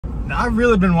I've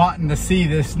really been wanting to see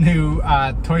this new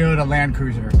Toyota Land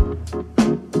Cruiser.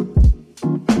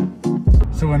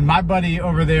 So when my buddy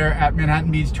over there at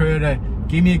Manhattan Beach Toyota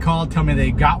gave me a call, tell me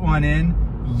they got one in,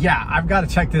 yeah, I've got to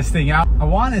check this thing out. I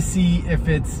want to see if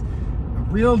it's a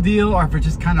real deal or if it's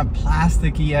just kind of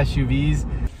plasticky SUVs.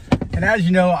 And as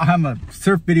you know, I'm a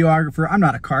surf videographer. I'm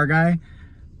not a car guy.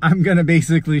 I'm gonna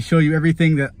basically show you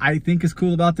everything that I think is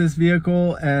cool about this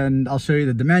vehicle, and I'll show you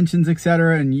the dimensions,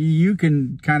 etc. And you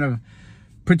can kind of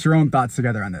put your own thoughts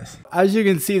together on this. As you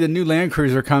can see, the new Land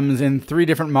Cruiser comes in 3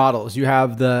 different models. You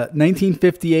have the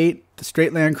 1958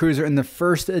 straight Land Cruiser in the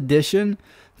first edition.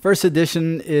 First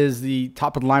edition is the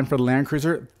top of the line for the Land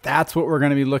Cruiser. That's what we're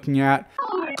gonna be looking at.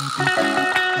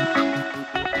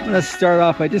 Let's start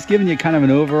off by just giving you kind of an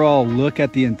overall look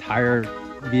at the entire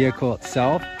vehicle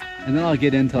itself. And then I'll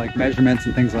get into like measurements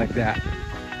and things like that.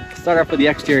 Start off with the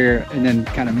exterior and then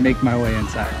kind of make my way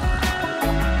inside.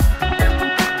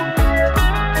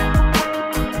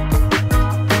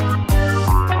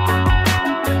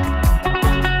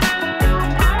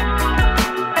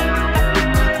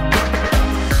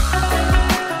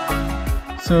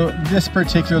 So this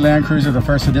particular Land Cruiser, the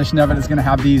first edition of it, is going to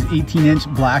have these 18-inch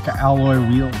black alloy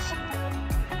wheels,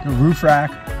 a roof rack,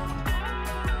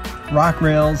 rock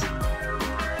rails,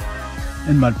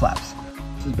 and mud flaps.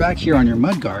 So back here on your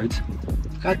mud guards,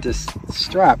 got this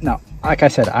strap. Now, like I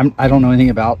said, I don't know anything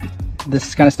about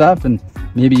this kind of stuff, and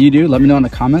maybe you do. Let me know in the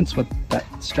comments what that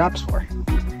strap's for.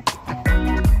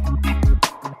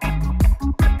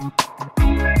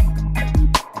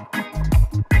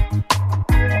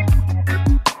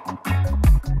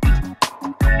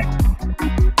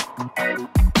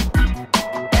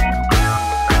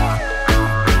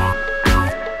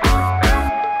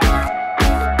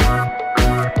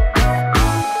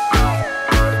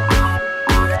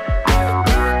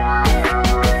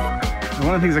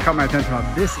 One of the things that caught my attention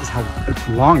about this is how it's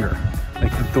longer.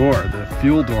 Like the door, the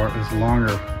fuel door is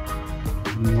longer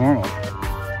than normal.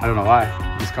 I don't know why,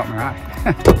 it just caught my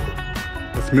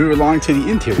eye. Let's move along to the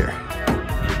interior.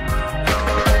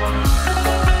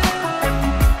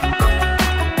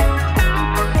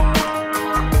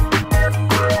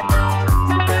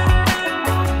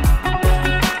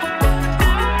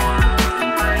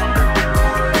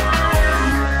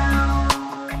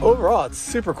 Overall, it's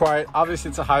super quiet. Obviously,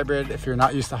 it's a hybrid. If you're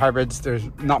not used to hybrids, there's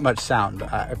not much sound.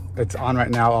 It's on right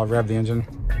now. I'll rev the engine.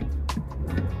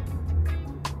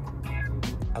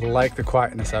 I like the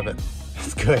quietness of it.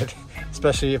 It's good,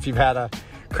 especially if you've had a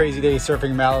crazy day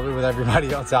surfing Malibu with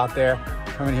everybody else out there.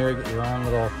 Come in here, get your own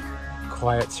little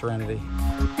quiet serenity.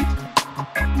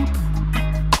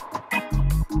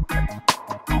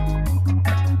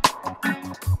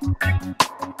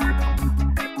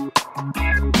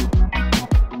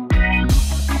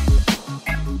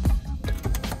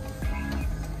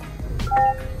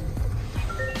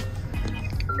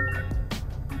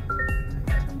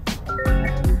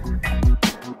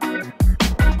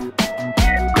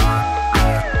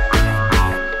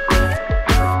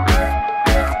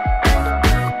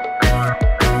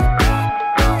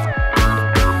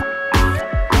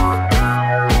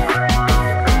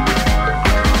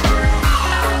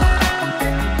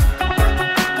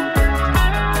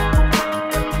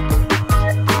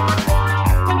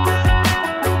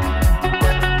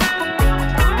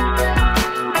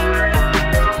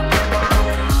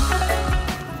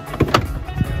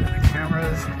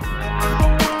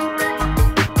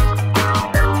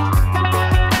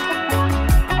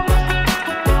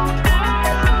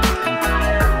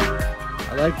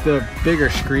 I like the bigger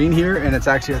screen here, and it's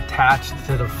actually attached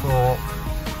to the full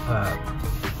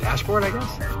dashboard, I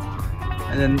guess.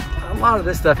 And then a lot of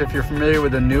this stuff, if you're familiar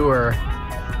with the newer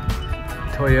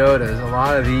Toyotas, a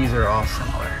lot of these are all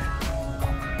similar.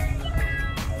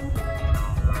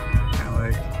 Kind of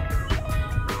like,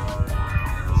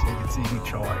 so you can see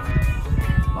control, like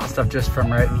a lot of stuff just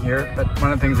from right in here. But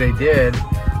one of the things they did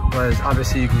was,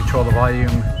 obviously you can control the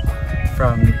volume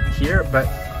from here, but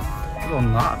a little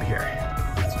knob here,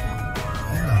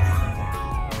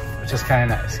 which is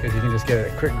kind of nice because you can just get a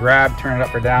quick grab, turn it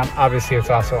up or down. Obviously it's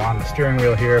also on the steering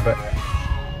wheel here, but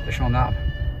additional knob.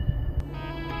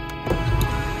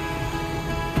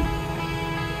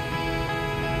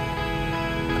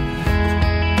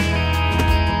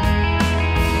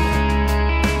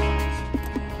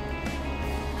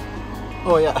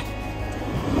 Oh yeah.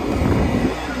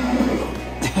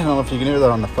 I don't know if you can hear that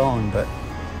on the phone, but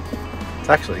it's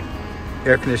actually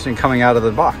air conditioning coming out of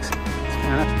the box. It's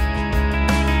kind of nice.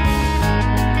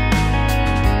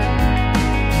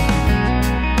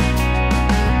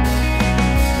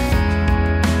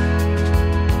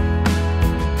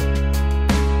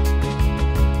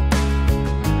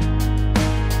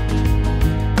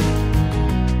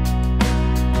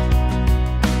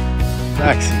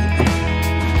 back seat.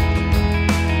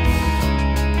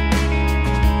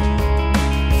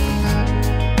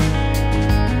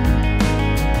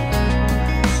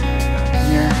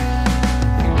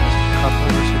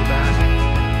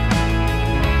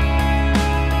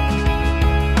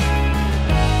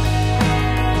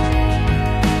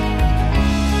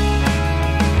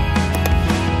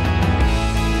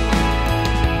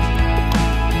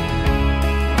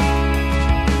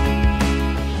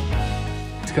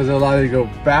 Because it allows you to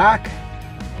go back.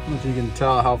 I don't know if you can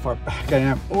tell how far back I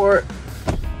am, or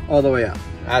all the way up.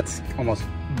 That's almost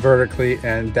vertically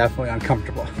and definitely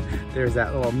uncomfortable. There's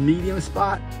that little medium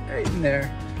spot right in there,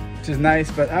 which is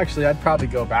nice, but actually I'd probably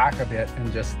go back a bit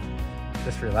and just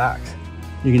relax.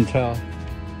 You can tell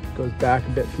it goes back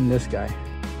a bit from this guy.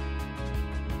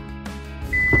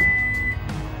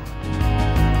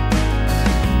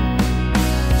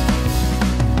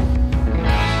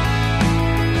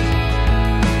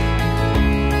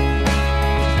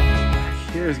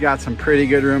 Got some pretty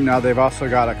good room. Now they've also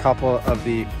got a couple of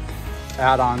the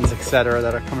add-ons, etc.,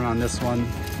 that are coming on this one.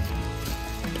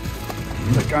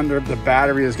 Look, under the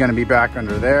battery is going to be back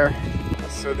under there.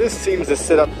 So this seems to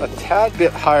sit up a tad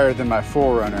bit higher than my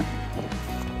 4Runner. I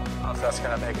don't know if that's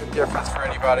going to make a difference for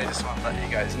anybody. Just want to let you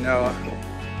guys know.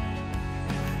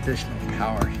 Additional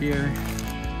power here.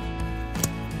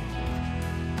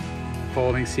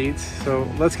 Folding seats.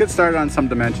 So let's get started on some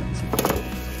dimensions.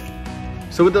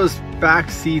 So with those back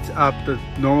seats up the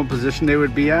normal position they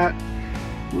would be at,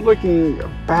 we're looking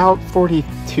about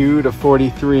 42 to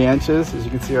 43 inches. As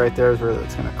you can see right there is where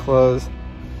it's going to close.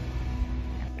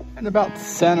 And about the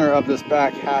center of this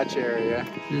back hatch area,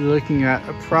 you're looking at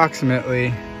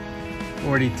approximately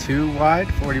 42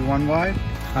 wide, 41 wide.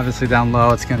 Obviously down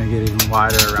low it's going to get even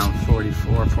wider, around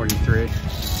 44, 43.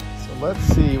 So let's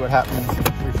see what happens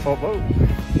if we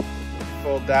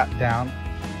fold that down.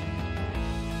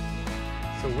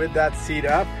 So with that seat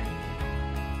up,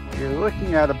 you're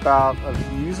looking at about a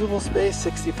usable space,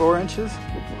 64 inches,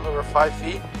 a little over 5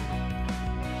 feet.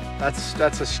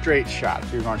 That's a straight shot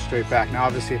if you're going straight back. Now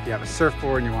obviously if you have a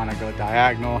surfboard and you want to go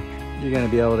diagonal, you're going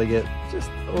to be able to get just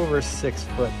over 6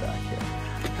 foot back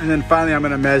here. And then finally I'm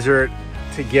going to measure it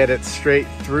to get it straight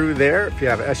through there. If you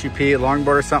have a SUP, a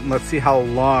longboard or something, let's see how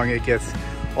long it gets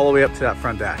all the way up to that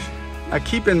front dash. Now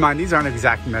keep in mind, these aren't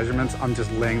exact measurements. I'm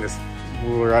just laying this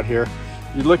ruler out here.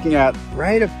 You're looking at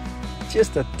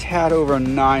just a tad over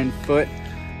 9 foot.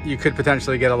 You could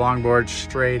potentially get a longboard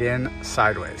straight in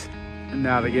sideways. And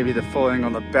now to give you the full angle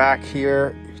on the back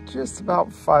here, just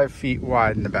about 5 feet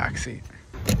wide in the back seat.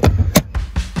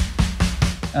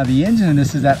 Now the engine in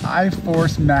this is that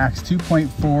iForce Max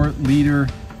 2.4 liter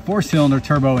 4-cylinder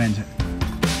turbo engine.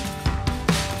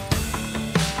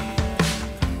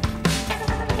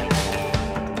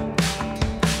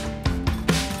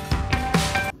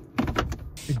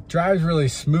 Drives really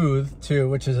smooth too,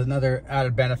 which is another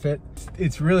added benefit.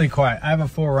 It's really quiet. I have a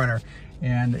 4Runner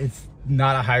and it's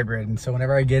not a hybrid, and so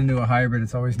whenever I get into a hybrid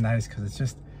it's always nice because it's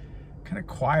just kind of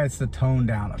quiets the tone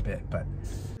down a bit. But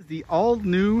the all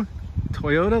new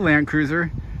Toyota Land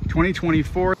Cruiser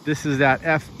 2024. This is that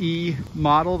FE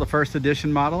model, the first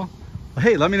edition model.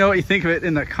 Hey, let me know what you think of it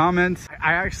in the comments.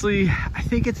 I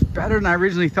think it's better than I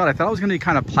originally thought. I thought it was gonna be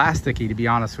kind of plasticky, to be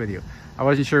honest with you. I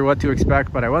wasn't sure what to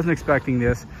expect, but I wasn't expecting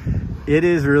this. It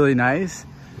is really nice.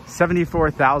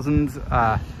 74,000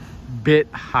 bit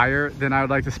higher than I would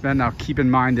like to spend. Now keep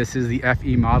in mind, this is the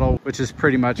FE model, which is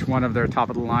pretty much one of their top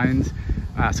of the lines.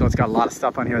 So it's got a lot of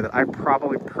stuff on here that I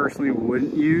probably personally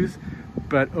wouldn't use,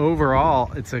 but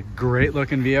overall, it's a great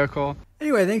looking vehicle.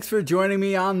 Anyway, thanks for joining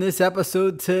me on this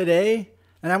episode today.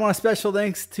 And I want a special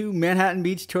thanks to Manhattan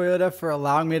Beach Toyota for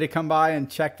allowing me to come by and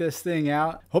check this thing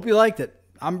out. Hope you liked it.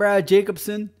 I'm Brad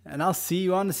Jacobson, and I'll see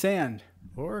you on the sand,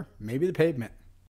 or maybe the pavement.